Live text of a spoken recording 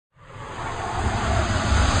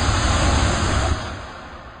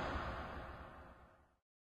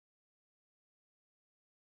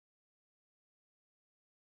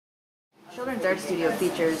Children's Art Studio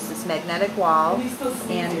features this magnetic wall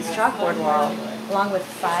and this chalkboard wall, along with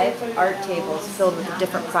 5 art tables filled with a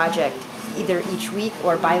different project, either each week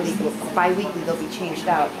or bi-weekly they'll be changed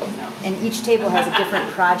out. And each table has a different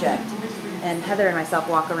project. And Heather and myself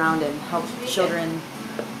walk around and help children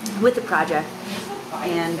with the project.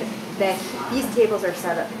 And these tables are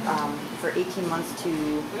set up for 18 months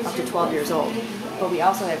to up to 12 years old. But we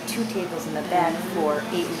also have 2 tables in the back for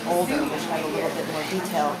 8 and older, which have a little bit more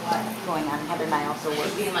detail going on. Heather and I also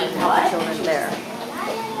work to help the children there.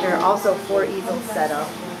 There are also 4 easels set up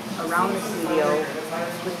around the studio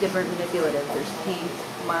with different manipulatives. There's paint,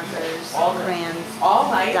 markers, crayons,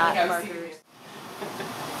 dot markers.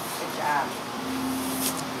 Good job.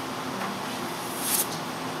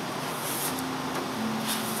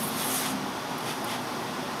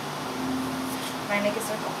 Can I make a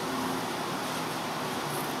circle?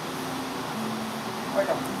 Or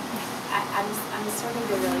don't? I'm starting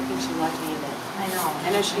to really think she left-handed. I know.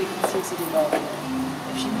 I know she seems to do both.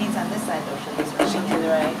 If she paints on this side, though, she'll be She circling. can do the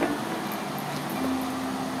right.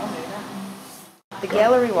 The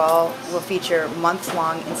gallery wall will feature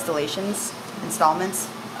month-long installments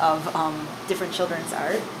of different children's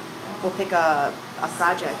art. We'll pick a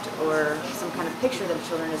project or some kind of picture that a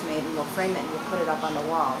children has made, and we'll frame it and we'll put it up on the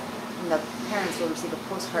wall. And the parents will receive a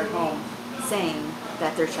postcard home saying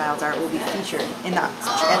that their child's art will be featured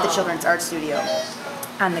at the Children's Art Studio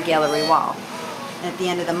on the gallery wall. And at the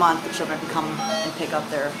end of the month, the children can come and pick up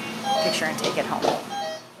their picture and take it home.